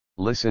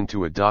Listen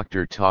to a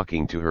doctor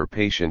talking to her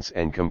patients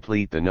and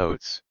complete the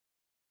notes.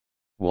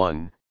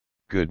 1.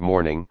 Good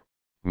morning,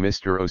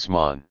 Mr.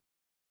 Osman.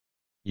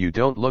 You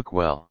don't look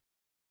well.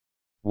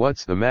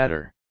 What's the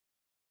matter?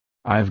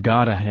 I've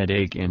got a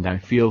headache and I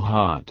feel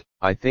hot.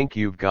 I think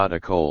you've got a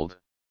cold.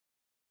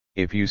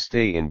 If you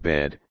stay in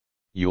bed,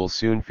 you'll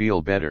soon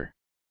feel better.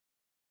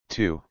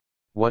 2.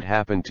 What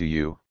happened to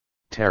you,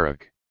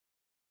 Tarek?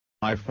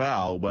 I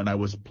fell when I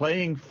was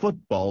playing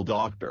football,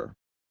 doctor.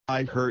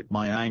 I hurt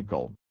my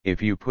ankle. If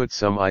you put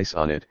some ice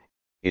on it,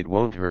 it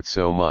won't hurt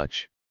so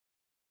much.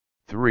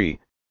 3.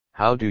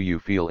 How do you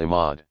feel,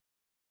 Imad?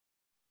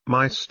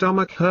 My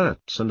stomach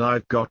hurts and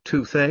I've got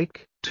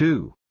toothache,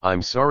 too.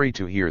 I'm sorry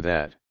to hear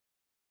that.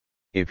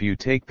 If you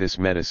take this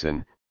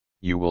medicine,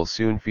 you will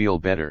soon feel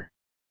better.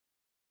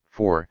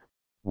 4.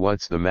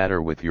 What's the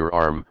matter with your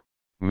arm,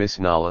 Miss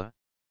Nala?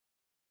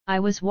 I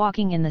was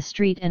walking in the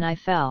street and I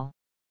fell.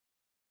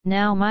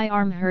 Now my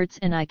arm hurts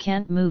and I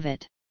can't move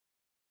it.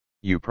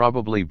 You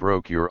probably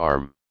broke your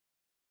arm.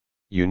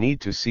 You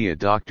need to see a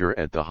doctor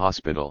at the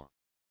hospital.